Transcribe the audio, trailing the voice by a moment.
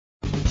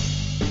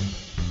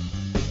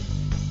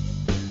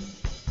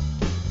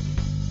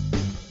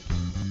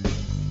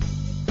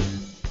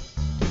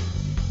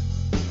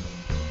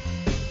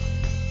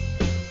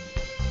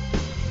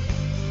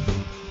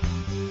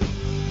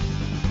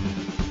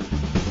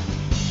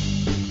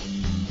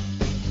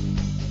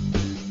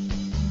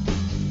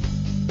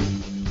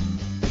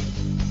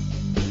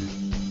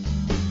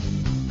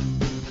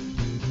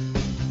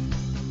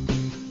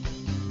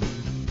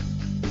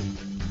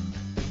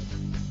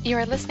You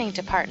are listening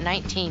to part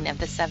 19 of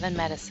the 7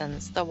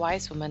 Medicines, The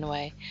Wise Woman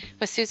Way,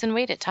 with Susan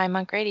Wade at Time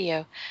Monk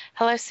Radio.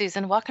 Hello,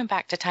 Susan. Welcome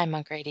back to Time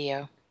Monk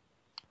Radio.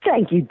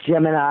 Thank you,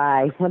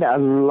 Gemini. What a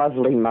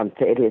lovely month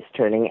it is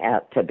turning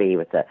out to be,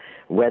 with the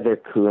weather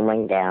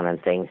cooling down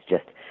and things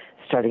just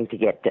starting to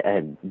get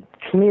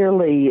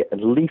clearly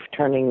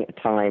leaf-turning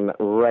time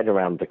right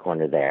around the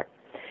corner there.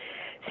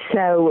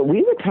 So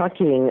we were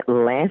talking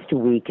last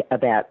week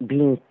about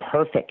being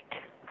perfect.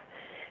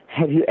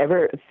 Have you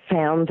ever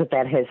found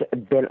that has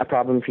been a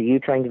problem for you,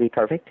 trying to be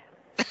perfect?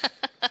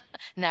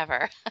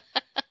 Never.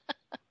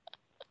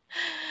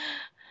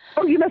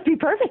 Oh, you must be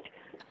perfect.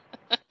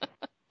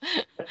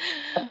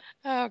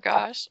 Oh,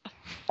 gosh.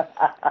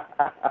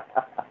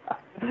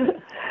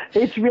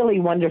 It's really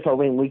wonderful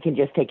when we can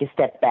just take a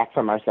step back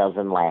from ourselves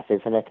and laugh,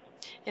 isn't it?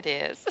 It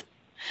is.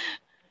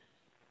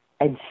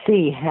 And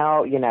see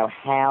how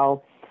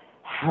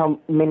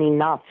many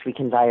knots we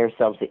can tie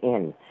ourselves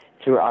in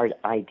through our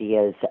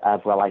ideas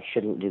of, well, I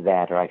shouldn't do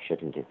that or I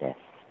shouldn't do this.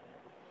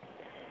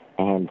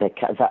 And the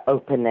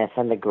openness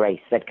and the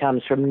grace that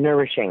comes from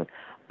nourishing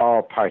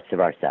all parts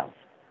of ourselves.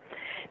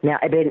 Now,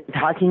 I've been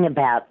talking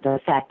about the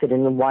fact that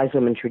in the wise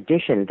woman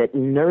tradition that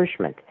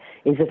nourishment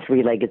is a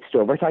three-legged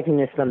stool. We're talking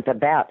this month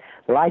about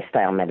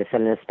lifestyle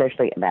medicine, and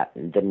especially about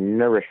the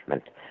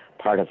nourishment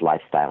part of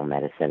lifestyle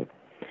medicine.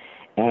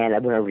 And I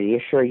want to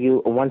reassure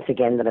you once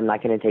again that I'm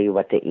not going to tell you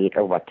what to eat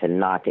or what to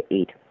not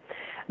eat.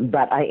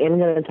 But I am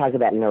going to talk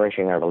about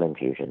nourishing herbal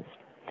infusions.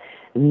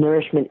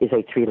 Nourishment is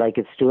a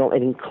three-legged stool.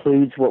 It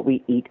includes what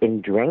we eat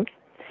and drink,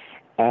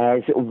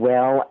 as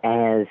well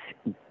as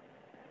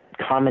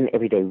common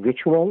everyday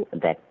ritual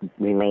that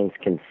remains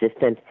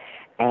consistent,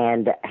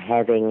 and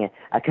having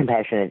a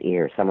compassionate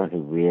ear, someone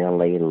who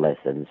really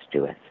listens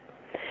to us.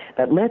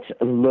 But let's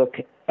look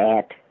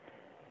at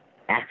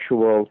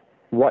actual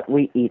what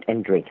we eat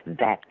and drink,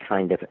 that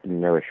kind of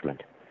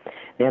nourishment.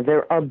 Now,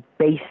 there are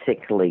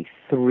basically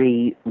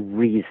 3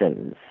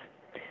 reasons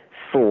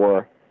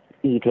for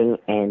eating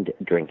and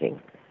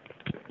drinking.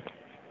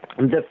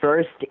 The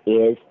first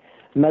is,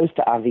 most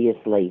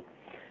obviously,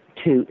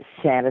 to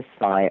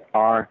satisfy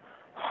our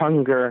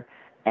hunger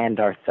and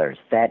our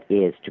thirst. That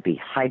is, to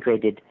be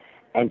hydrated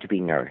and to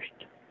be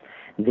nourished.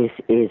 This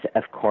is,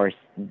 of course,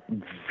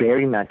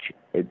 very much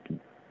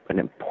an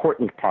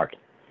important part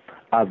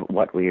of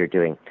what we are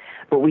doing.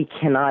 But we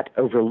cannot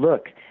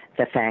overlook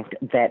the fact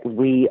that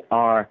we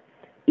are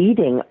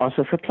eating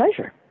also for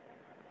pleasure.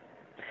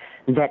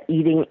 That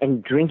eating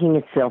and drinking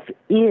itself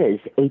is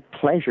a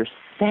pleasure,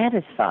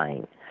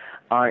 satisfying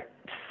our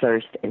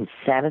thirst and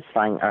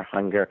satisfying our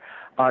hunger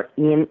are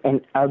in and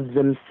of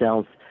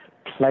themselves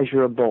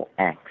pleasurable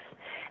acts.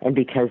 And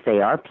because they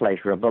are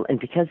pleasurable, and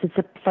because it's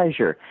a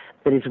pleasure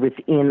that is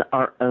within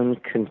our own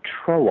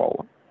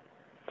control,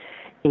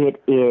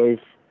 it is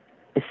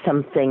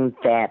something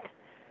that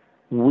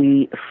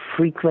we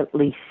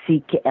frequently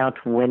seek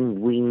out when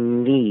we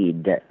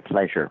need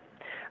pleasure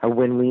or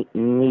when we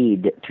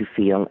need to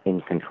feel in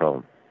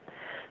control.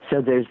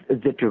 So there's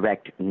the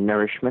direct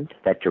nourishment,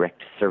 that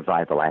direct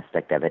survival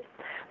aspect of it.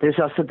 There's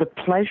also the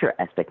pleasure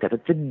aspect of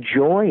it, the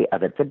joy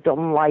of it, the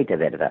delight of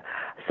it,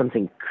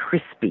 something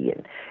crispy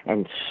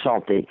and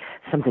salty,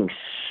 something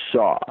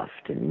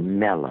soft and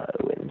mellow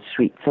and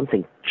sweet,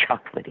 something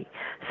chocolatey,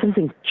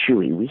 something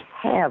chewy. We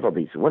have all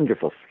these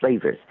wonderful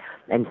flavors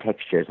and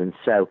textures, and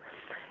so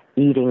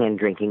eating and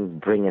drinking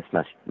bring us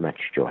much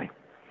joy.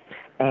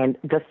 And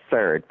the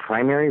third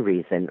primary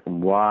reason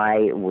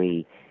why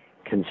we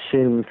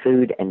consume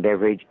food and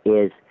beverage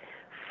is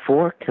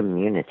for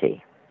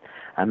community.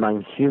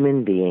 Among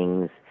human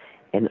beings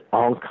in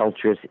all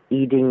cultures,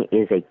 eating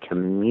is a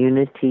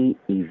community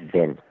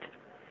event.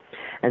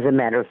 As a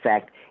matter of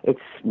fact, it's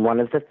one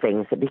of the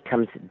things that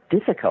becomes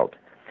difficult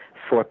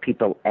for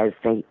people as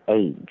they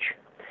age,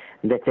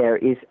 that there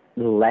is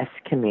less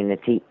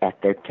community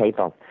at their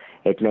table.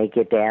 It may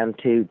get down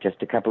to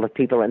just a couple of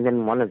people, and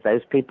then one of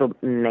those people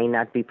may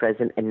not be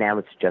present, and now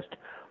it's just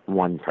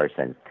one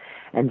person.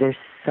 And there's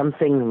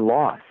something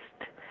lost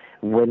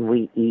when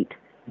we eat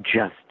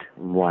just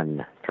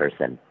one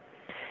person.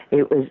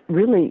 It was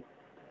really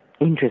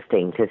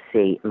interesting to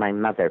see my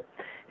mother,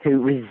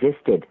 who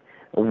resisted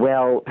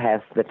well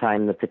past the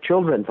time that the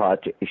children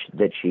thought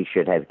that she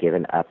should have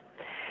given up,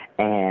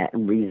 and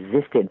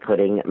resisted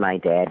putting my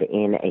dad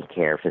in a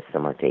care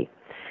facility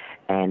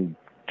and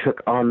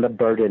took on the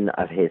burden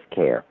of his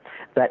care.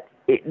 But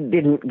it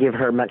didn't give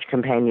her much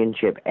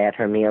companionship at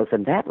her meals,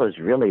 and that was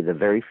really the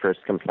very first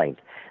complaint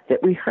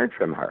that we heard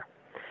from her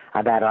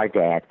about our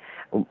dad.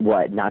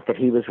 Not that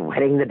he was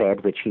wetting the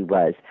bed, which he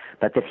was,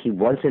 but that he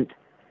wasn't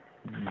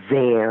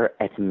there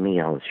at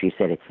meals. She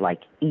said, it's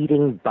like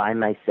eating by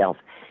myself.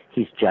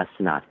 He's just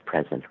not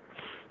present.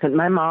 But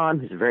my mom,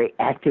 who's a very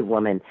active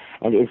woman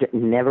and is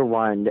never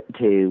one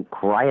to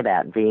cry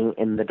about being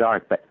in the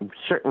dark, but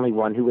certainly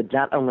one who would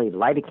not only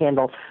light a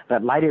candle,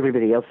 but light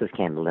everybody else's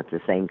candle at the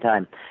same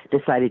time,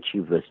 decided she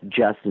was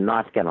just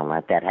not going to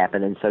let that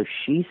happen. And so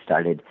she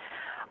started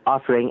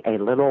offering a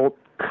little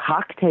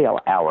cocktail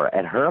hour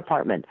at her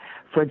apartment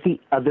for the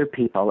other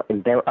people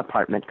in their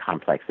apartment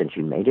complex, and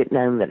she made it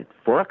known that at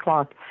 4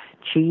 o'clock,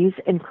 cheese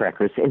and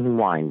crackers and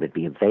wine would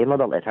be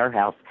available at her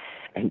house.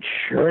 And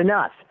sure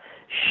enough,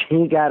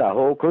 she got a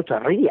whole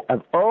coterie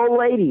of old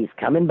ladies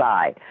coming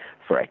by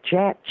for a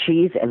chat,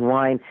 cheese, and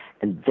wine,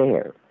 and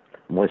there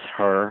was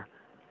her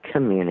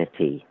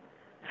community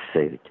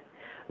food.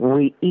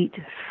 We eat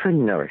for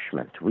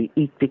nourishment. We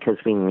eat because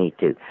we need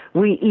to.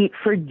 We eat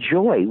for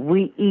joy.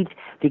 We eat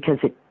because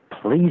it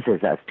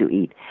pleases us to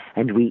eat,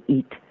 and we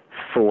eat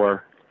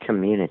for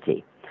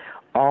community.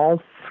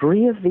 All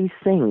three of these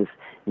things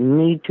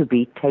need to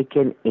be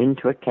taken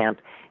into account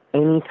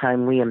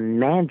anytime we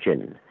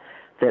imagine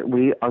that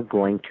we are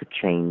going to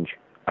change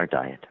our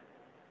diet.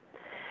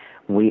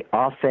 We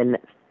often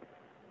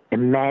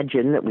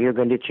imagine that we are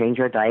going to change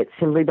our diet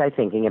simply by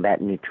thinking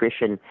about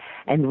nutrition,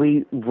 and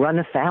we run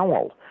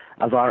afoul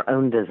of our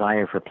own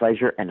desire for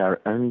pleasure and our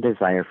own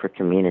desire for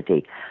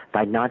community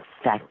by not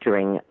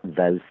factoring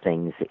those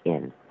things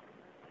in.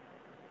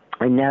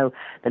 I know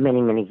the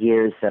many, many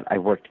years that I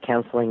worked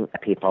counseling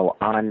people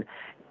on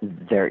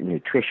their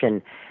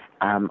nutrition,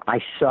 I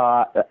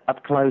saw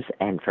up close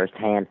and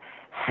firsthand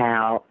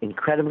how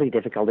incredibly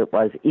difficult it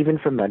was, even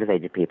for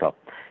motivated people,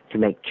 to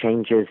make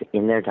changes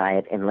in their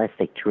diet unless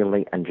they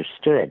truly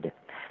understood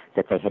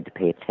that they had to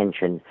pay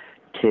attention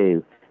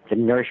to the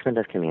nourishment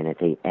of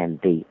community and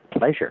the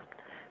pleasure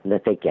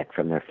that they get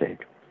from their food.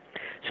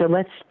 So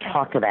let's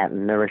talk about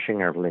nourishing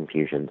herbal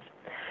infusions.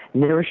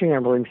 Nourishing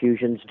herbal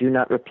infusions do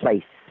not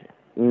replace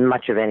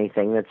much of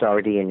anything that's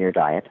already in your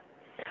diet,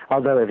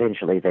 although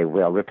eventually they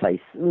will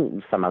replace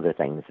some other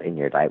things in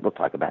your diet. We'll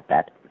talk about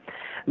that.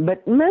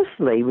 But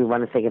mostly we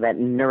want to think about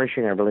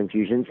nourishing herbal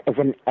infusions as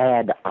an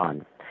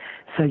add-on.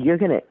 So you're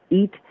going to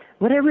eat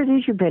whatever it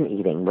is you've been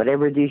eating,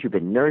 whatever it is you've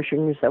been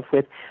nourishing yourself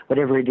with,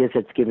 whatever it is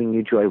that's giving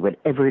you joy,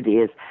 whatever it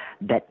is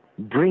that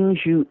brings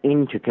you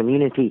into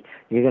community,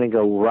 you're going to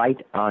go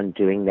right on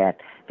doing that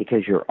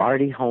because you're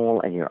already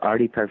whole and you're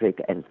already perfect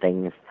and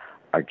things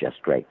are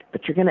just great.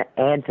 But you're going to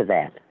add to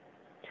that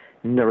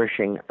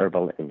nourishing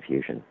herbal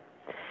infusion.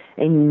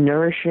 A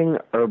nourishing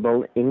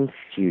herbal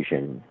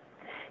infusion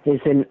is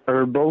an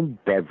herbal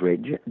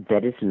beverage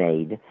that is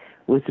made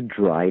with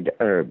dried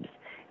herbs.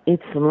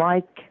 It's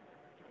like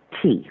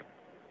tea.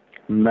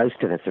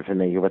 Most of us are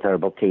familiar with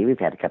herbal tea. We've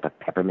had a cup of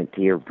peppermint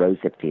tea or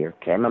rosehip tea or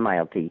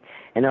chamomile tea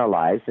in our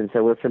lives, and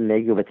so we're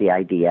familiar with the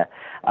idea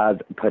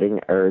of putting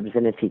herbs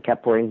in a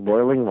teacup, pouring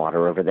boiling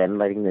water over them,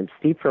 letting them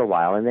steep for a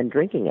while, and then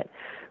drinking it.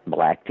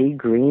 Black tea,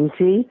 green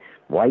tea,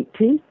 white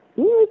tea,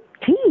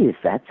 teas,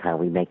 that's how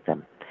we make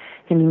them.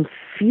 An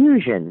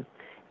infusion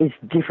is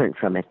different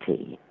from a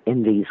tea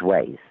in these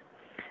ways.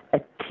 A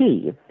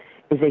tea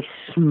is a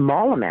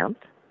small amount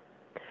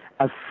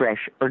of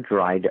fresh or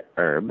dried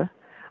herb,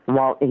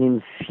 while an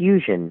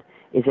infusion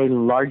is a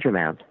large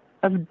amount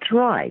of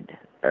dried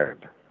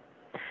herb.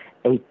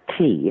 A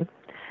tea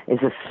is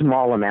a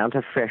small amount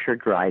of fresh or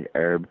dried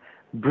herb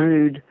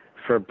brewed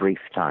for a brief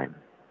time,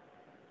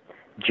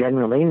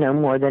 generally no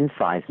more than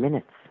 5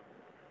 minutes.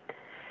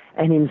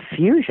 An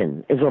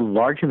infusion is a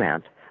large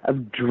amount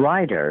of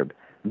dried herb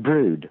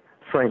brewed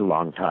for a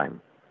long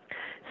time.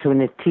 So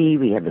in a tea,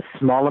 we have a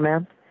small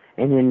amount,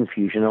 and in an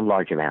infusion, a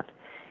large amount.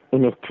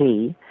 In a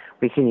tea,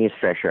 we can use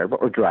fresh herb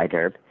or dried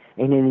herb.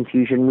 In an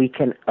infusion, we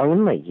can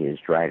only use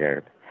dried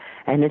herb.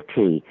 And a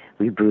tea,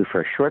 we brew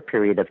for a short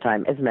period of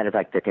time. As a matter of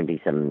fact, there can be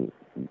some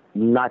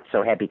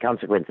not-so-happy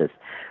consequences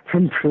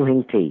from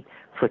brewing tea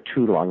for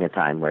too long a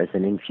time, whereas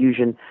an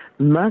infusion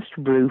must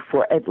brew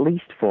for at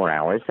least 4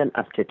 hours, and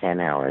up to 10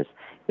 hours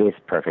is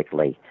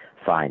perfectly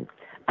fine.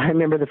 I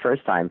remember the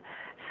first time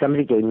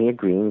somebody gave me a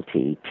green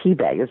tea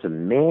bag. This was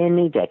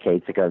many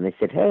decades ago, and they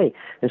said, hey,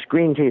 this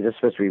green tea is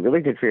supposed to be really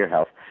good for your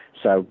health,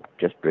 so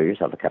just brew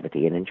yourself a cup of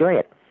tea and enjoy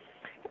it.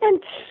 And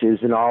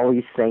Susan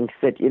always thinks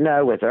that,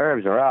 with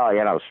herbs,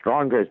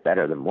 stronger is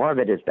better, the more of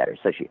it is better.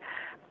 So she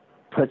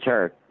puts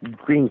her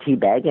green tea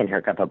bag in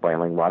her cup of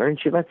boiling water, and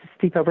she lets it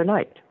steep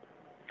overnight.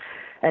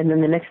 And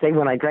then the next day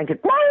when I drank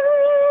it,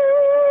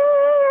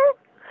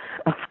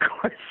 of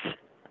course,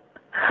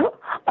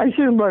 I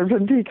soon learned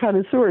from tea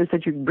connoisseurs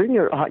that you bring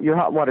your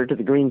hot water to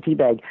the green tea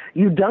bag.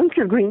 You dunk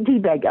your green tea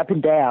bag up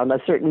and down a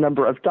certain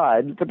number of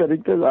times,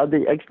 depending on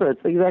the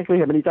experts, exactly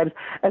how many times,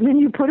 and then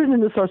you put it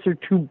in the saucer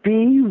to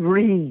be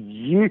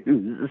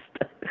reused.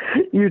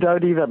 You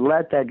don't even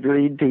let that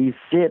green tea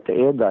sit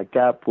in the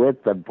cup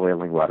with the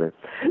boiling water.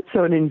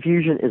 So an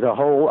infusion is a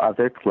whole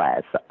other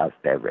class of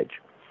beverage.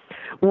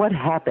 What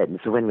happens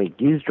when we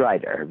use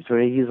dried herbs, when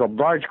we use a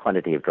large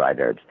quantity of dried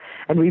herbs,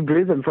 and we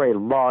brew them for a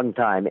long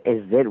time,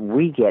 is that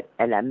we get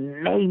an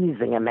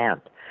amazing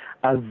amount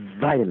of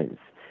vitamins,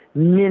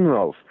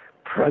 minerals,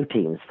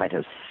 proteins,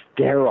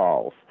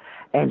 phytosterols,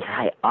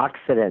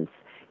 antioxidants,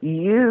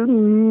 you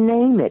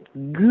name it,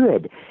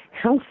 good,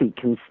 healthy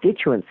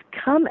constituents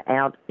come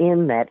out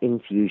in that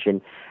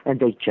infusion, and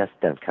they just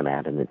don't come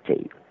out in the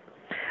tea.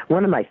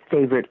 One of my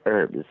favorite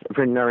herbs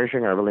for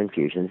nourishing herbal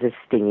infusions is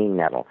stinging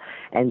nettle.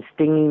 And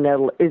stinging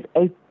nettle is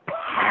a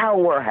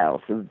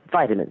powerhouse of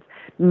vitamins,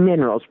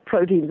 minerals,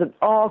 proteins, and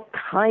all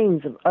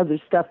kinds of other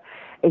stuff.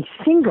 A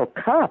single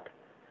cup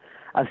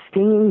of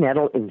stinging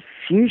nettle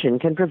infusion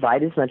can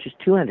provide as much as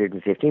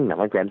 250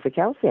 milligrams of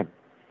calcium.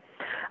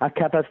 A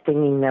cup of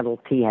stinging nettle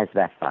tea has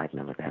about 5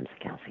 milligrams of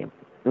calcium.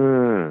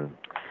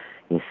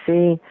 You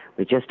see,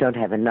 we just don't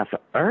have enough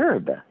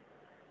herb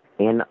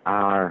in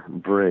our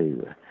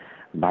brew.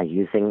 By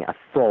using a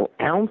full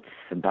ounce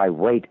by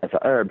weight of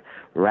herb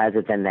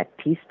rather than that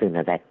teaspoon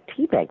or that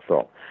tea bag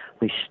full,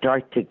 we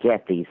start to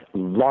get these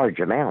large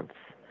amounts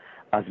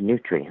of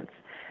nutrients,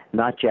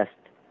 not just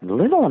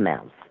little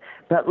amounts,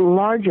 but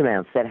large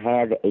amounts that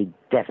have a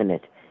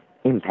definite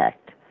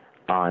impact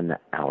on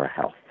our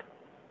health.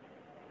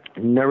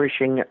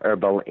 Nourishing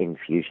herbal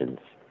infusions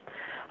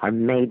are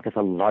made with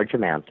a large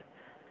amount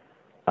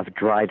of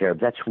dried herb.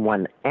 That's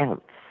 1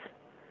 ounce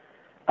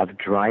of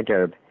dried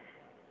herb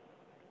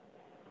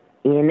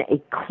in a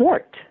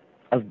quart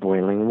of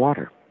boiling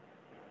water.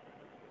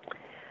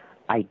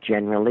 I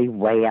generally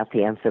weigh out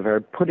the ounce of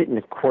herb, put it in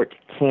a quart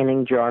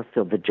canning jar,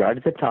 fill the jar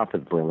to the top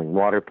with boiling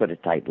water, put a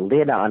tight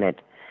lid on it,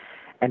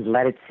 and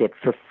let it sit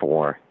for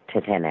 4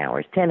 to 10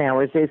 hours. 10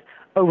 hours is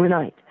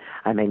overnight.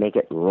 I may make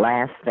it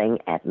last thing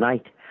at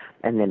night,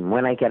 and then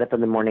when I get up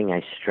in the morning,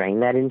 I strain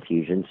that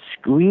infusion,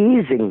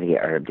 squeezing the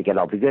herb to get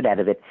all the good out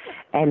of it,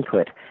 and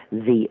put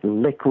the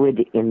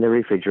liquid in the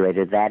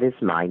refrigerator. That is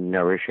my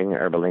nourishing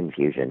herbal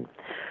infusion.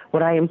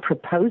 What I am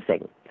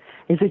proposing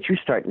is that you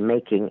start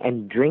making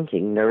and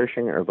drinking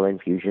nourishing herbal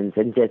infusions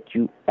and that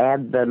you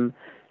add them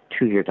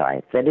to your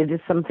diet, that it is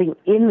something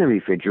in the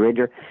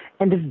refrigerator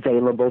and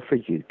available for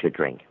you to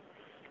drink.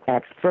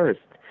 At first,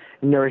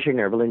 nourishing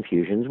herbal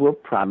infusions will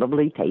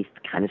probably taste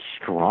kind of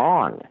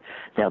strong.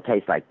 They'll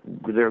taste like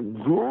they're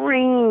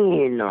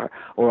green or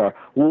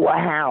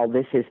wow,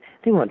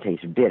 they won't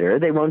taste bitter.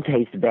 They won't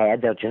taste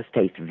bad. They'll just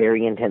taste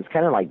very intense,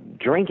 kind of like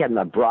drinking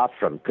the broth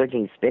from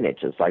cooking spinach.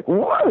 It's like,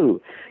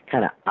 whoa,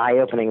 kind of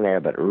eye-opening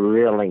there, but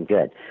really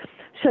good.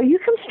 So you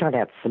can start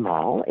out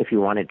small. If you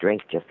want to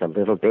drink just a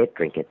little bit,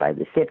 drink it by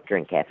the sip,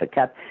 drink half a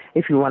cup.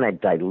 If you want to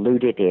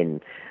dilute it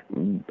in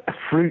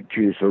fruit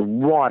juice or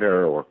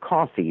water or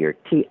coffee or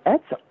tea,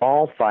 that's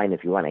all fine.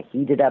 If you want to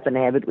heat it up and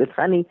have it with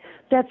honey,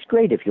 that's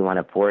great. If you want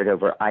to pour it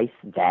over ice,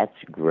 that's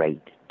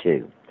great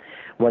too.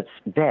 What's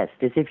best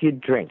is if you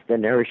drink the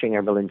nourishing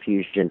herbal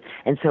infusion,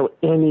 and so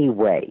any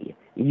way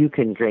you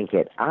can drink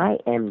it, I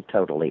am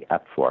totally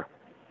up for.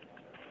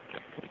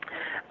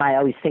 I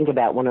always think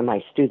about one of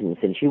my students,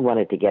 and she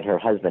wanted to get her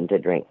husband to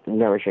drink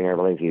nourishing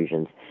herbal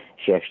infusions.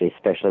 She actually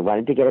especially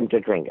wanted to get him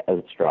to drink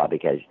oat straw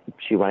because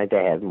she wanted to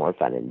have more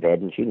fun in bed,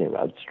 and she knew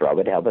oat straw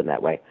would help in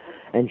that way.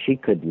 And she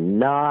could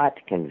not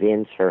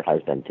convince her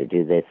husband to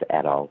do this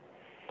at all.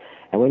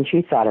 And when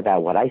she thought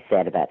about what I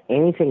said about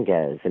anything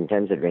goes in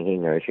terms of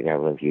drinking nourishing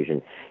herbal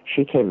infusion,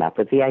 she came up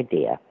with the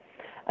idea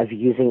of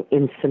using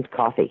instant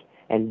coffee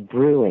and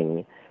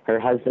brewing her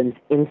husband's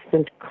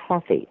instant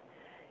coffee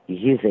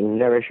using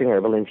nourishing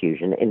herbal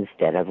infusion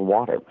instead of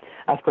water.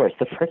 Of course,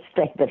 the first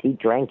day that he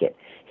drank it,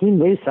 he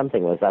knew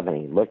something was up, and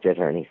he looked at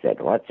her and he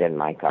said, "What's in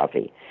my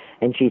coffee?"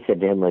 And she said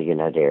to him, "Well, you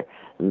know, dear,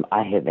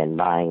 I have been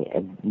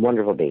buying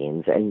wonderful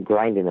beans and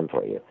grinding them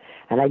for you.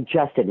 And I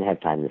just didn't have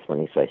time this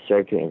morning, so I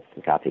served you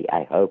instant coffee.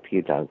 I hope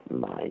you don't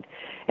mind."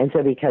 And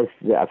so because,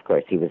 of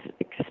course, he was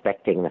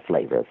expecting the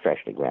flavor of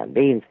freshly ground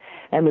beans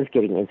and was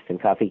getting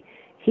instant coffee,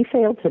 he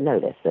failed to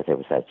notice that there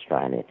was oat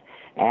straw in it.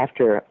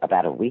 After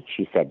about a week,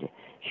 she said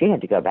she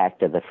had to go back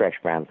to the fresh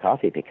ground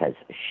coffee because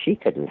she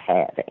couldn't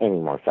have any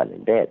more fun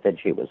in bed than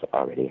she was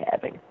already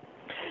having.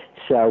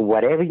 So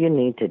whatever you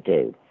need to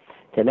do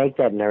to make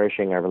that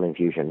nourishing herbal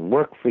infusion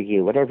work for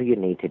you, whatever you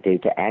need to do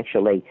to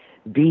actually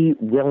be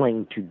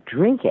willing to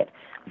drink it,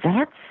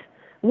 that's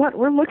what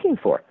we're looking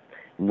for.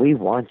 We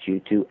want you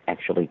to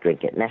actually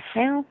drink it. Now,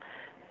 how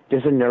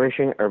does a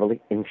nourishing herbal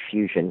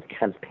infusion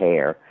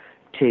compare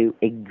to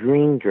a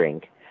green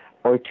drink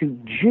or to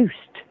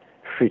juiced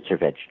fruits or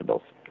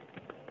vegetables?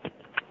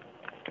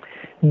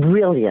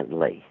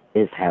 Brilliantly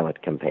is how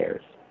it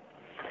compares.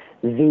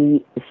 The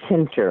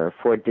Center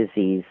for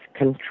Disease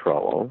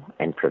Control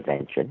and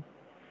Prevention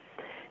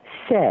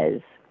says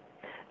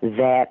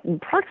that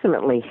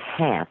approximately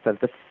half of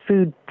the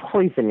food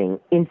poisoning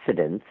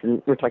incidents,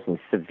 and we're talking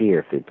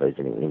severe food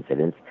poisoning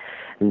incidents,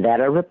 that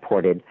are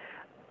reported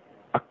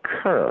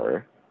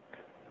occur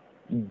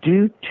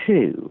due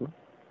to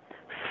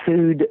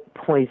food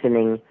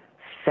poisoning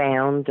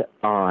found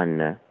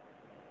on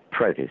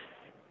produce,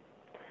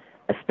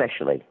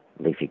 especially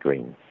leafy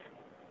greens.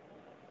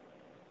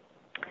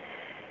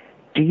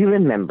 Do you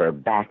remember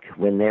back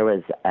when there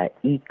was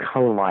E.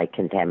 coli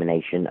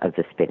contamination of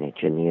the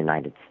spinach in the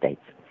United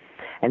States?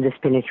 And the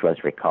spinach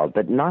was recalled,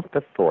 but not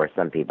before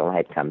some people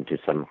had come to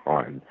some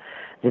harm.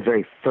 The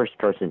very first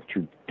person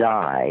to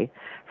die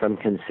from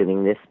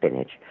consuming this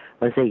spinach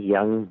was a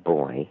young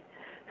boy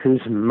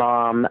whose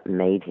mom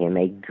made him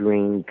a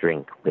green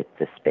drink with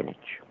the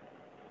spinach.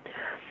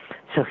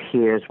 So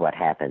here's what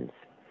happens.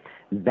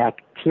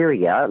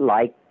 Bacteria,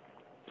 like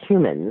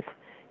humans,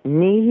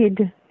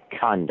 need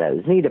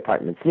condos, need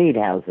apartments, need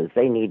houses.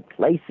 They need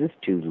places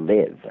to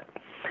live.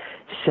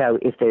 So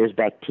if there's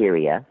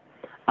bacteria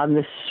on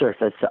the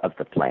surface of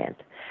the plant,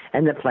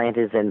 and the plant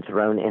is then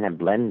thrown in a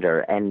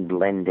blender and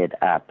blended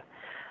up,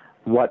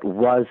 what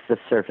was the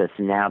surface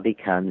now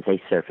becomes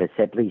a surface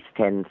at least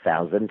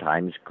 10,000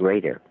 times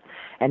greater.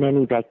 And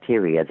any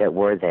bacteria that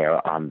were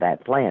there on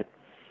that plant,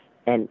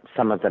 and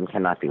some of them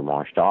cannot be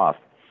washed off,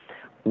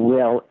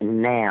 will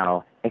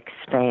now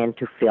expand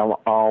to fill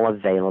all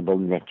available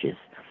niches.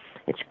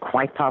 It's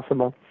quite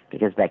possible,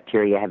 because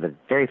bacteria have a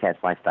very fast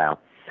lifestyle,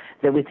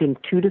 that within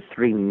 2 to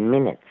 3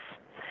 minutes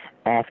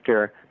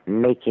after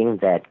making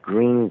that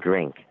green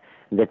drink,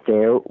 that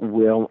there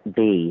will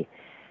be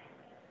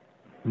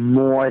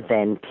more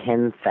than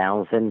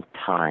 10,000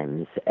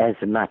 times as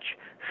much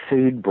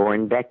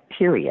foodborne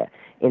bacteria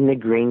in the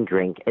green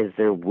drink as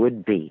there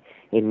would be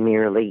in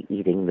merely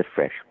eating the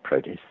fresh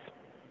produce.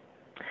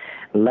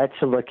 Let's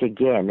look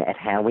again at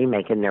how we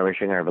make a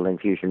nourishing herbal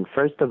infusion.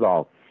 First of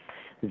all,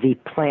 the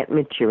plant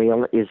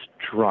material is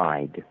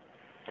dried.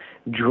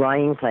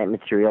 Drying plant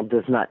material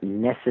does not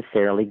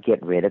necessarily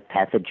get rid of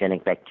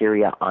pathogenic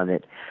bacteria on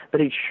it,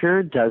 but it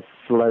sure does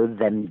slow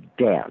them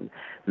down.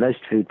 Most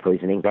food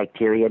poisoning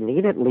bacteria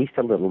need at least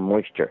a little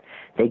moisture.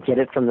 They get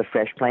it from the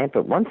fresh plant,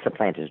 but once the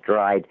plant is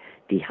dried,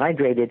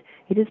 dehydrated,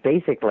 it is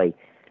basically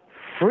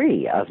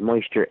free of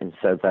moisture, and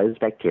so those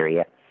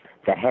bacteria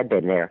that had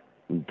been there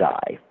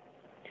die.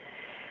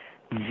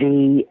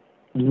 The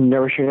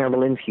nourishing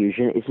herbal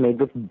infusion is made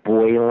with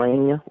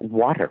boiling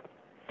water.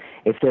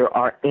 If there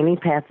are any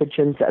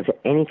pathogens of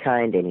any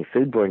kind, any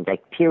foodborne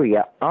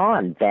bacteria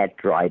on that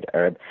dried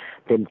herb,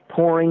 then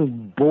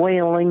pouring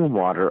boiling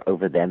water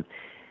over them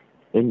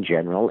in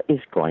general is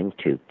going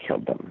to kill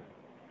them.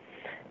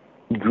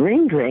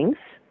 Green drinks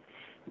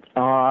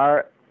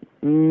are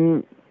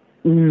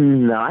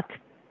not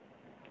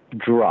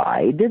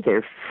dried.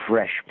 They're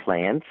fresh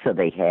plants, so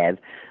they have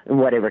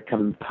whatever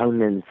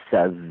components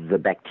of the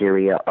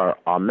bacteria are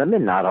on them,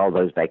 and not all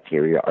those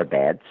bacteria are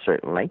bad,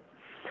 certainly.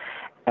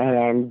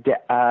 And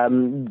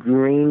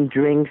green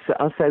drinks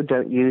also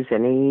don't use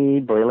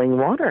any boiling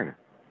water.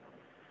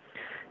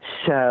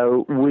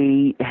 So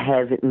we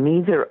have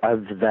neither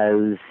of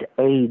those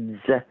aids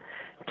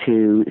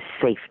to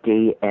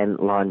safety and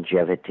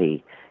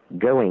longevity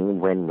going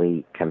when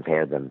we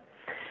compare them.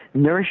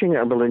 Nourishing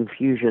herbal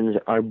infusions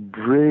are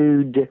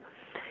brewed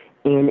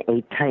in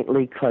a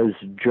tightly closed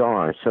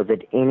jar so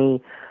that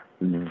any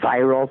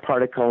viral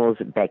particles,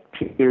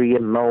 bacteria,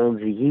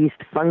 molds, yeast,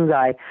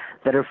 fungi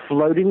that are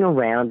floating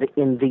around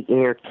in the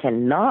air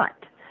cannot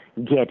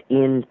get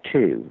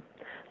into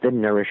the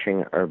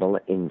nourishing herbal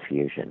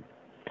infusion.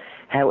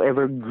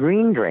 However,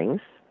 green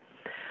drinks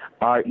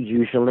are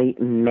usually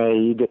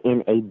made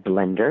in a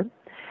blender,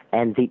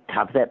 and the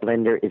top of that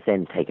blender is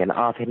then taken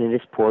off and it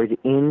is poured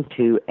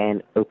into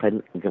an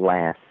open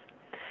glass,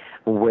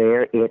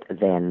 where it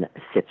then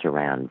sits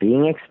around,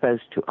 being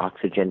exposed to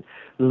oxygen,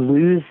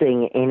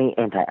 losing any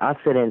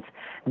antioxidants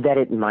that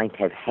it might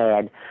have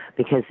had,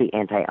 because the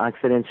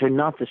antioxidants are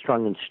not the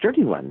strong and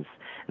sturdy ones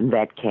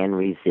that can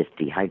resist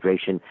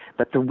dehydration,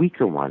 but the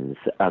weaker ones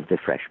of the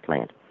fresh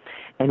plant.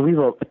 And we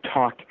will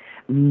talk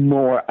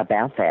more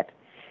about that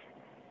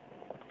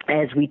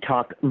as we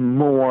talk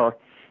more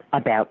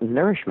about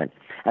nourishment,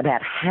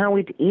 about how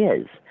it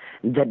is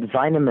that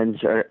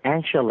vitamins are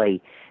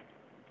actually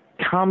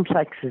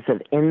complexes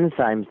of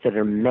enzymes that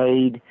are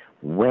made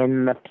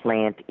when the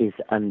plant is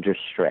under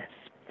stress.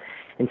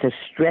 And so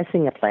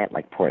stressing a plant,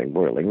 like pouring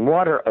boiling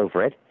water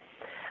over it,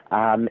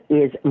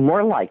 is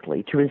more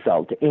likely to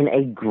result in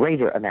a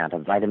greater amount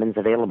of vitamins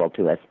available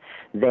to us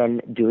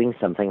than doing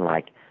something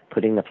like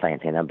putting the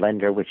plant in a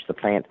blender, which the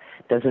plant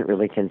doesn't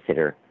really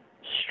consider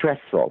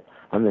stressful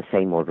on the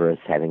same order as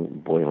having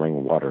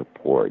boiling water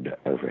poured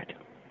over it.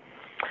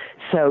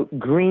 So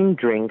green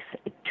drinks,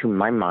 to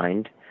my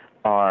mind,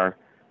 are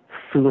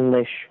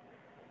foolish,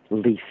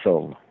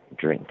 lethal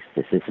drinks.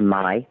 This is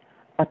my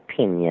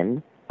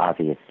opinion,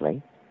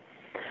 obviously.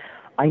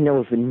 I know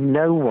of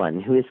no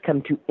one who has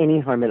come to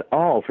any harm at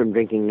all from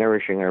drinking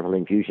nourishing herbal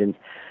infusions,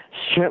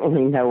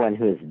 certainly no one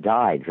who has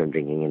died from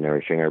drinking a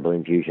nourishing herbal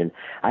infusion.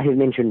 I have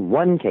mentioned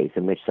one case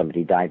in which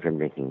somebody died from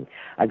drinking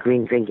a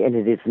green drink, and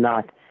it is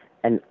not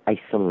an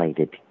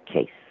isolated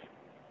case.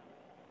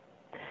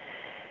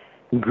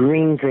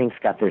 Green drinks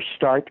got their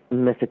start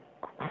with a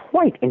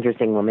quite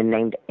interesting woman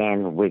named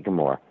Anne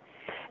Wigmore.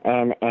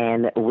 And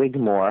Anne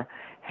Wigmore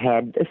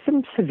had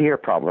some severe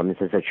problems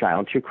as a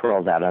child. She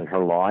crawled out on her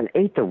lawn,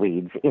 ate the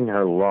weeds in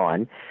her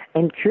lawn,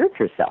 and cured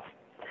herself.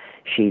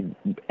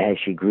 As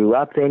she grew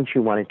up, then she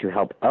wanted to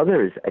help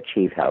others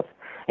achieve health,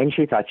 and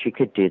she thought she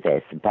could do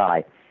this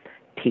by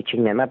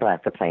teaching them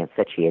about the plants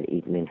that she had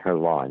eaten in her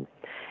lawn.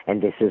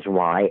 And this is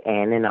why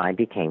Anne and I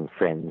became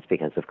friends,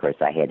 because, of course,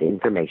 I had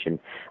information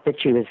that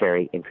she was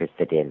very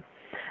interested in.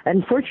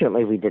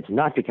 Unfortunately, we did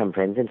not become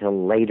friends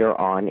until later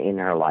on in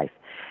her life.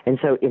 And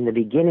so in the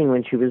beginning,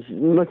 when she was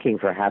looking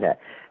for how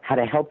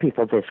to help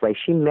people this way,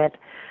 she met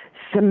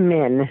some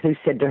men who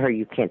said to her,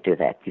 "You can't do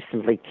that. You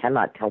simply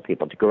cannot tell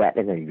people to go out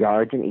in their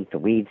yards and eat the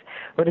weeds.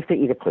 What if they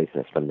eat a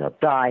poisonous one? They'll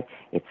die.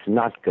 It's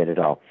not good at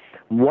all."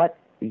 What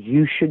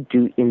you should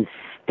do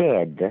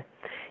instead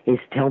is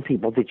tell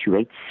people that you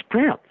ate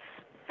sprouts,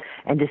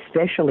 and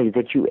especially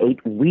that you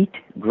ate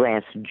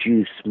wheatgrass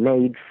juice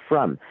made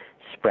from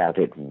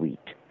sprouted wheat.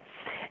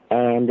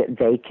 And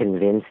they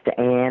convinced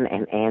Anne,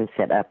 and Anne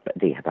set up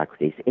the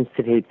Hippocrates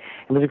Institute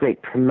and was a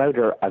great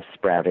promoter of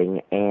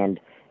sprouting and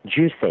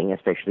juicing,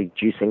 especially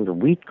juicing the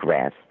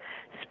wheatgrass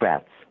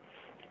sprouts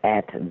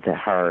at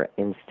her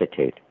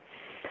institute.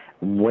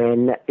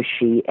 When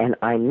she and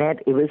I met,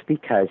 it was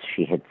because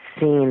she had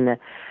seen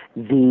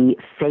the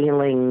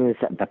failings,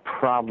 the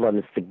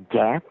problems, the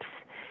gaps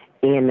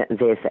in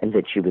this, and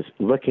that she was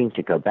looking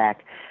to go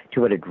back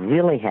to what had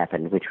really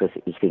happened, which was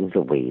eating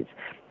the weeds.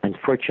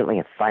 Unfortunately,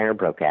 a fire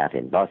broke out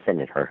in Boston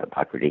at her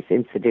Hippocrates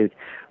Institute,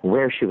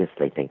 where she was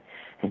sleeping,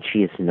 and she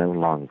is no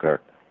longer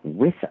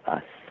with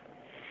us.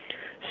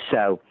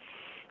 So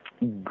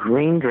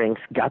green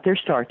drinks got their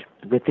start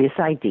with this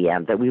idea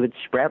that we would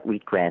sprout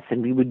wheatgrass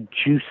and we would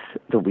juice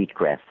the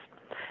wheatgrass.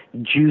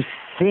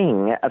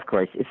 Juicing, of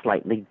course, is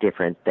slightly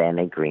different than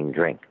a green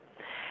drink.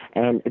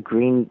 And a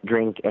green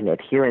drink and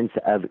adherents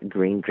of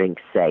green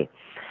drinks say,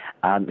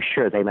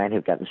 sure, they might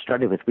have gotten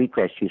started with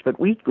wheatgrass juice, but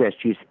wheatgrass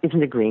juice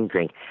isn't a green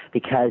drink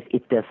because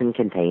it doesn't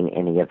contain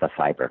any of the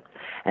fiber.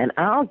 And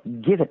I'll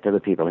give it to the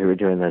people who are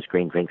doing those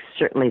green drinks.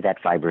 Certainly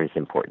that fiber is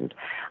important.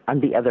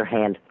 On the other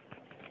hand,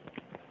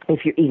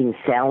 if you're eating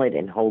salad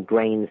and whole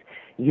grains,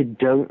 you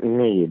don't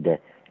need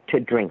to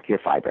drink your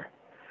fiber.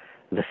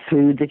 The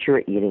food that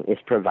you're eating is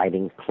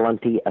providing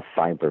plenty of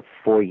fiber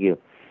for you.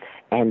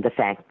 And the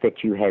fact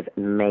that you have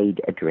made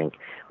a drink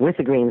with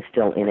the greens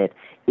still in it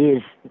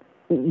is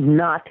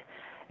not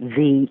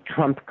the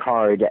trump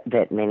card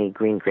that many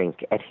green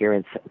drink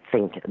adherents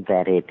think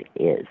that it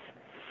is.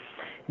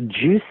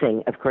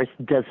 Juicing, of course,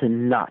 does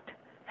not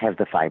have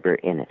the fiber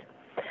in it.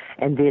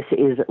 And this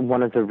is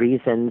one of the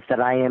reasons that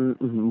I am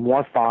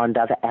more fond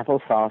of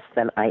applesauce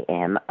than I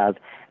am of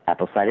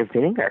apple cider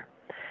vinegar,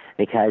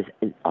 because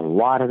a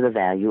lot of the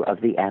value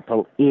of the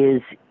apple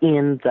is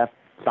in the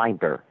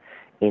fiber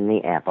in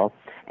the apple.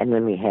 And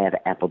when we have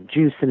apple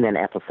juice and then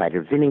apple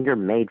cider vinegar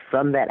made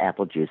from that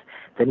apple juice,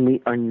 then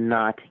we are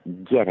not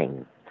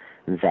getting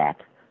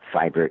that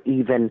fiber,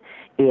 even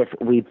if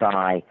we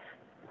buy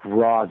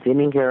raw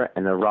vinegar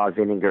and the raw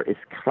vinegar is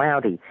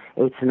cloudy.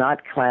 It's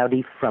not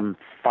cloudy from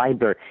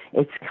fiber.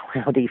 It's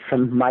cloudy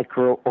from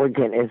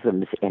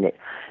microorganisms in it.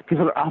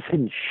 People are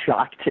often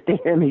shocked to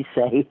hear me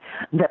say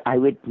that I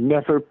would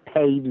never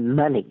pay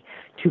money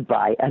to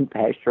buy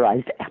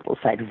unpasteurized apple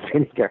cider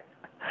vinegar.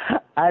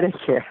 I don't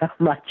care how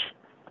much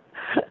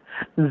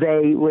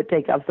they would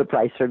take off the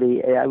price for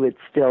me. I would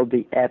still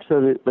be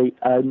absolutely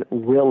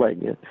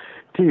unwilling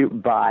to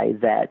buy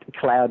that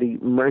cloudy,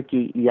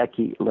 murky,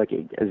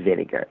 yucky-looking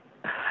vinegar.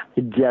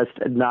 Just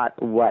not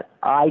what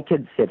I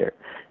consider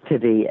to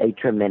be a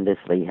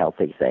tremendously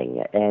healthy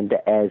thing. And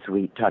as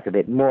we talk a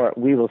bit more,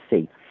 we will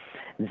see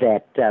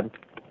that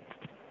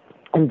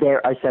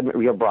there are some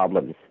real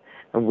problems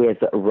with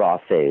raw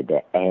food,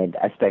 and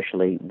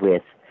especially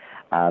with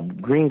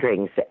green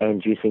drinks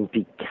and juicing,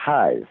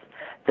 because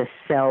the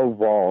cell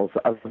walls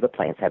of the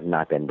plants have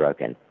not been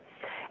broken.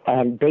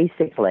 And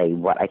basically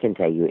what I can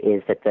tell you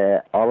is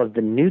that all of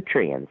the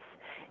nutrients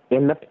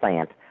in the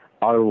plant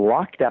are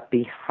locked up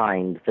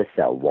behind the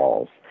cell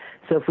walls.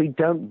 So if we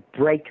don't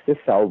break the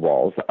cell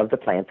walls of the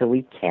plant, then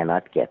we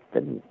cannot get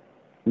the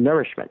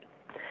nourishment.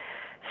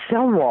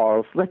 Cell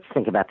walls, let's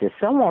think about this.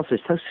 Cell walls are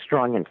so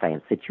strong in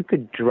plants that you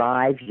could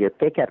drive your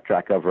pickup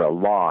truck over a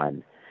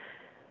lawn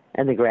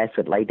and the grass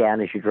would lay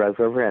down as you drove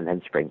over and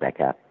then spring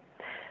back up.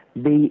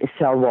 The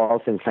cell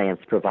walls in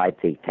plants provide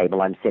the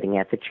table I'm sitting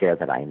at, the chair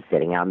that I am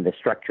sitting on, the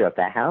structure of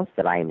the house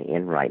that I am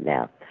in right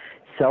now.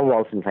 Cell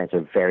walls in plants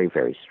are very,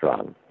 very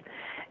strong.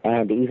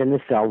 And even the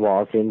cell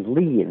walls in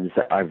leaves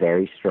are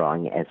very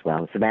strong as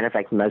well. As a matter of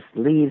fact, most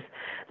leaves,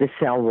 the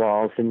cell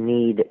walls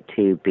need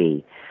to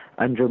be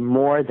under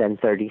more than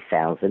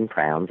 30,000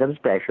 pounds of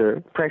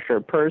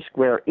pressure per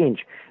square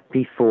inch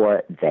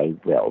before they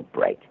will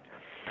break.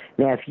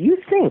 Now, if you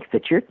think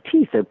that your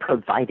teeth are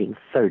providing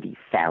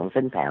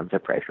 30,000 pounds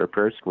of pressure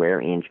per square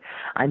inch,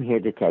 I'm here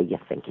to tell you,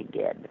 think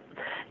again.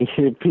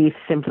 Your teeth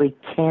simply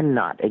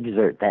cannot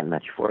exert that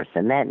much force,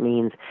 and that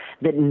means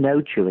that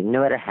no chewing,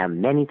 no matter how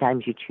many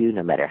times you chew,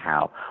 no matter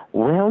how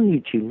well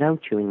you chew, no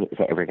chewing is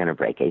ever going to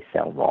break a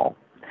cell wall.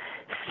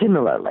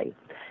 Similarly,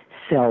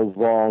 cell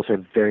walls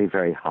are very,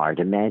 very hard.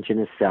 Imagine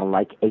a cell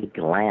like a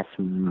glass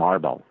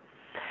marble.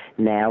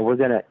 Now, we're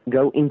going to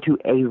go into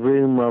a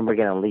room where we're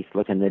going to at least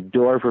look in the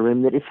door of a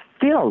room that is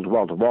filled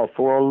wall-to-wall,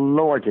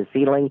 floor to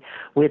ceiling,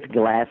 with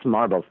glass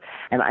marbles.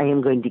 And I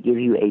am going to give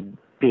you a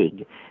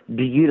big,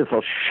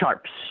 beautiful,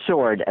 sharp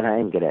sword, and I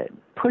am going to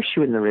push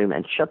you in the room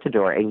and shut the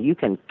door, and you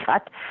can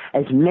cut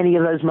as many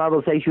of those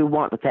marbles as you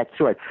want with that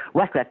sword.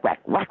 Whack, whack, whack,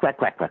 whack,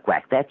 whack, whack, whack,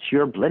 whack. That's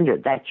your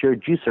blender. That's your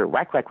juicer.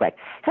 Whack, whack, whack.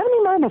 How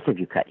many marbles have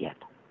you cut yet?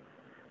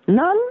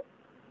 None?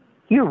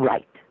 You're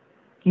right.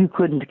 You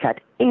couldn't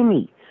cut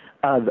any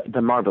of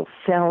the marble.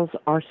 Cells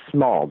are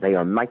small. They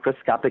are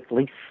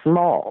microscopically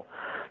small.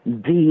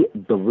 The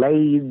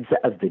blades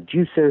of the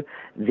juicer,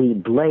 the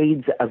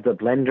blades of the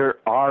blender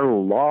are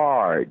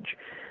large.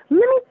 Let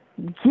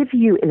me give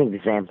you an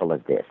example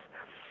of this.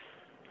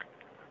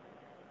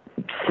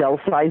 Cell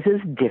sizes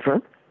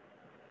differ,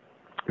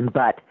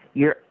 but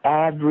your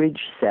average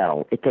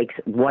cell, it takes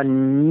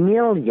 1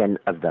 million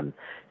of them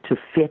to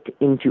fit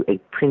into a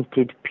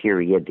printed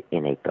period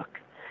in a book.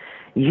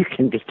 You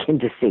can begin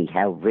to see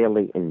how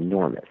really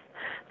enormous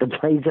the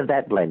blades of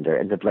that blender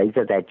and the blades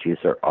of that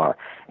juicer are,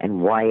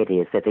 and why it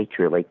is that they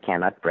truly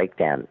cannot break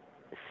down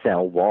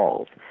cell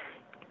walls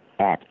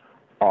at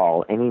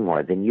all any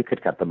more than you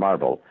could cut the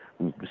marble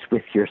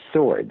with your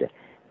sword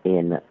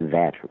in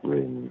that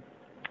room.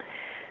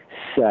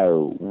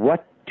 So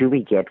what do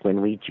we get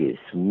when we juice?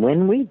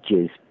 When we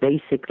juice,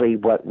 basically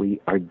what we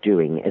are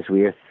doing is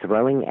we are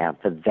throwing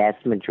out the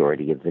vast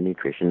majority of the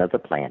nutrition of the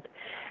plant,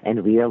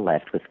 and we are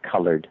left with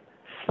colored,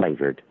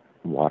 flavored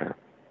water.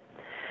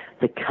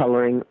 The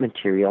coloring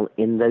material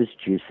in those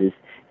juices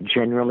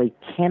generally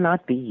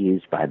cannot be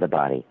used by the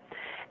body.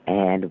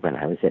 And when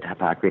I was at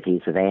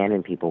Hippocrates with Anne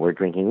and people were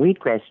drinking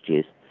wheatgrass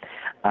juice,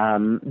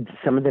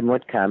 some of them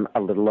would come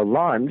a little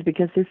alarmed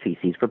because their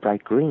feces were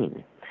bright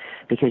green,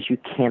 because you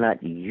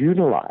cannot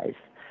utilize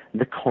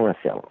the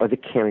chlorophyll or the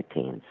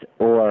carotenes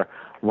or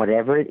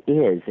whatever it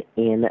is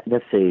in the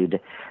food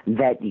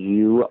that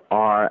you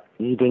are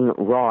eating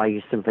raw.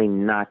 You're simply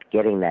not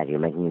getting that. You're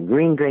making a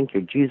green drink,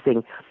 you're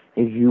juicing,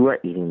 you are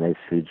eating those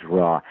foods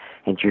raw,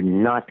 and you're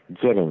not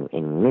getting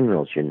any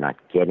minerals, you're not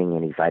getting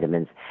any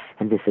vitamins,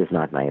 and this is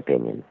not my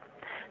opinion.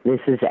 This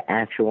is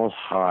actual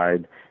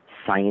hard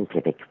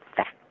scientific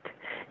fact.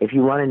 If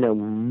you want to know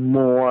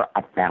more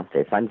about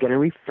this, I'm going to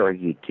refer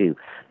you to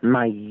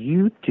my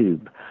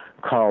YouTube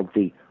called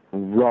the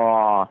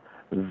Raw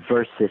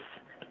versus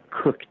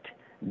Cooked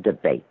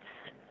Debates.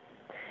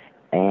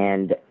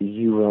 And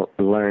you will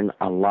learn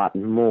a lot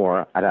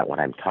more about what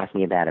I'm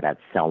talking about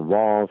cell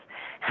walls,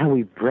 how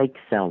we break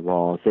cell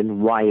walls,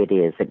 and why it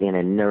is that in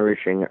a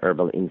nourishing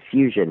herbal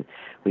infusion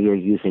we are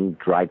using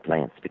dry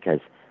plants, because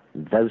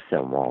those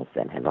cell walls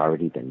then have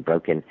already been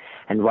broken,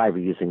 and why we're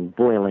using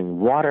boiling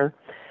water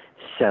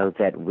so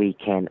that we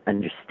can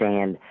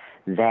understand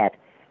that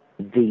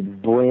the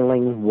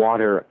boiling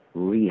water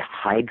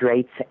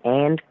rehydrates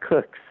and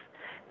cooks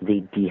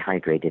the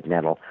dehydrated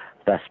metal,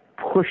 thus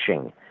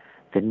pushing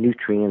the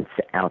nutrients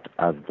out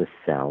of the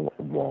cell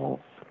walls.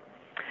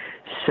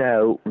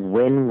 So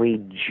when we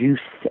juice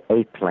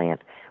a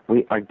plant,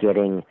 we are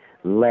getting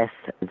less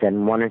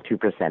than 1 or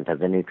 2% of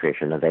the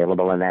nutrition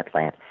available in that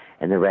plant,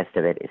 and the rest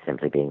of it is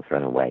simply being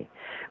thrown away.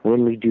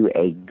 When we do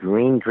a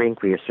green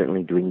drink, we are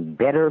certainly doing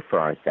better for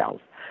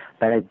ourselves.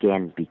 But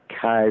again,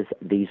 because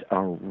these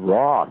are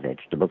raw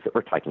vegetables that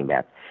we're talking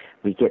about,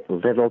 we get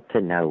little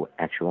to no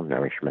actual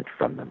nourishment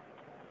from them.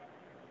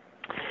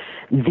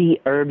 The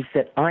herbs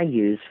that I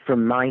use for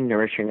my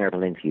nourishing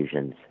herbal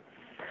infusions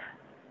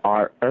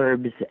are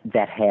herbs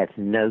that have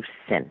no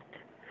scent,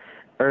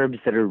 herbs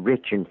that are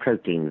rich in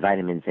protein,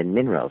 vitamins, and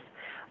minerals,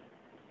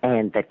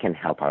 and that can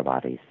help our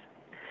bodies.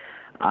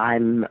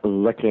 I'm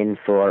looking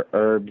for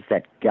herbs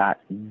that got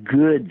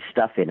good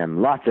stuff in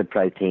them, lots of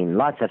protein,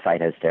 lots of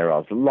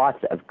phytosterols,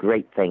 lots of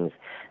great things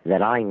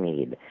that I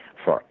need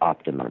for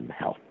optimum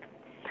health.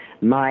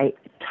 My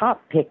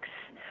top picks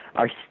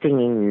are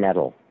stinging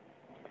nettle,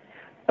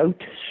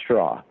 oat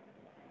straw,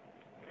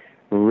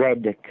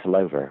 red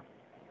clover,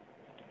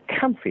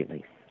 comfrey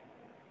leaf,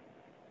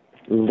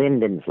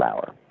 linden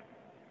flower,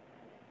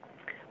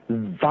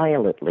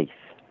 violet leaf,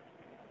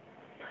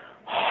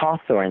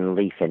 hawthorn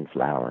leaf and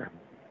flower,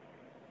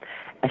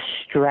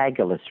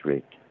 astragalus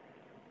root,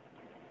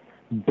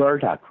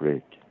 burdock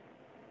root,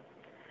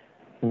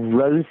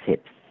 rose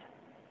hips,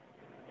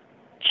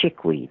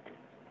 chickweed,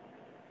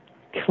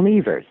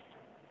 cleavers,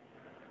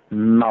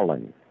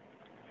 mullein.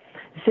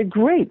 It's a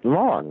great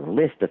long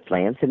list of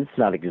plants, and it's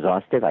not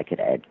exhaustive. I could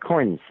add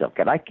corn silk,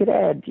 and I could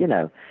add,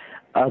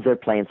 other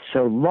plants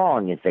so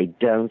long as they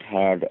don't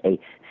have a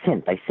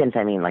scent. By scent,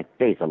 I mean like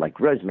basil, like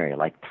rosemary,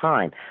 like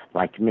thyme,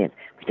 like mint.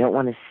 We don't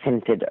want a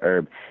scented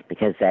herb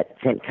because that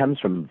scent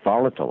comes from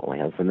volatile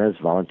oils, and those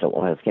volatile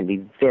oils can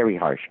be very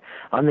harsh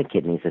on the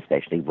kidneys,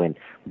 especially when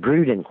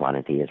brewed in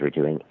quantity, as we're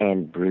doing,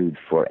 and brewed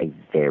for a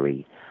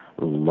very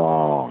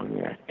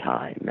long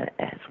time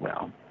as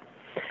well.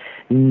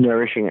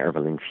 Nourishing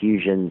herbal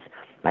infusions,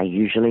 I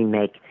usually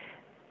make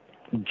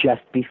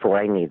just before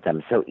I need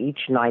them. So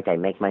each night I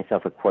make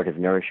myself a quart of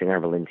nourishing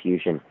herbal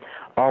infusion.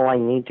 All I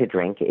need to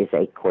drink is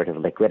a quart of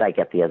liquid. I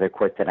get the other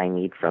quart that I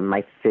need from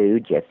my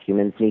food. Yes,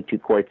 humans need 2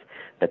 quarts,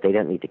 but they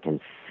don't need to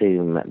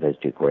consume those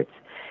 2 quarts.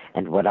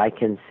 And what I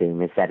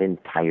consume is that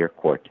entire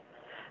quart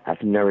of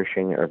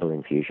nourishing herbal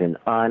infusion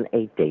on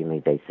a daily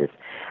basis.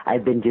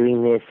 I've been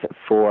doing this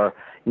for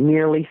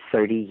nearly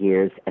 30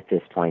 years at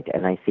this point,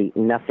 and I see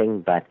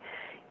nothing but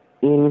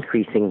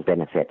increasing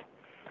benefit.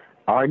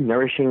 Are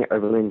nourishing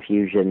herbal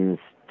infusions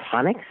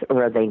tonics,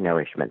 or are they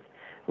nourishment?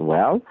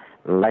 Well,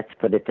 let's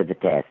put it to the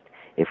test.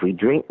 If we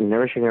drink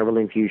nourishing herbal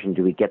infusion,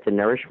 do we get the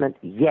nourishment?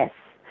 Yes.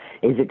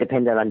 Is it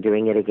dependent on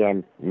doing it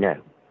again? No.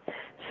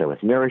 So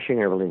with Nourishing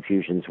Herbal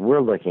Infusions,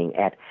 we're looking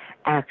at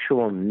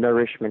actual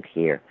nourishment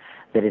here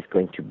that is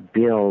going to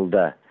build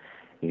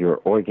your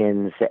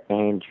organs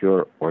and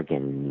your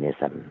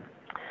organism.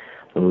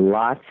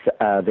 Lots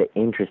of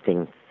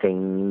interesting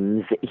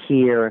things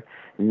here.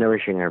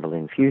 Nourishing Herbal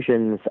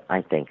Infusions,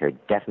 I think, are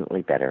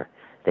definitely better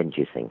than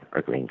juicing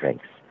or green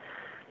drinks.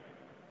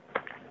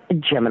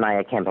 Gemini,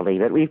 I can't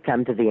believe it. We've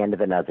come to the end of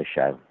another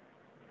show.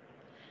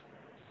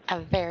 A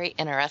very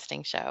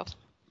interesting show.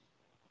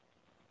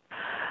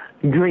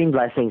 Green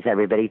blessings,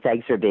 everybody.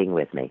 Thanks for being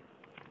with me.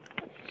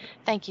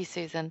 Thank you,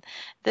 Susan.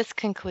 This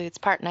concludes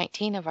part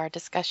 19 of our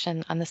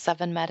discussion on the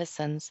 7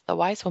 medicines, the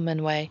Wise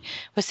Woman Way,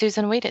 with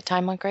Susan Wade at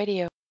Time Monk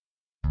Radio.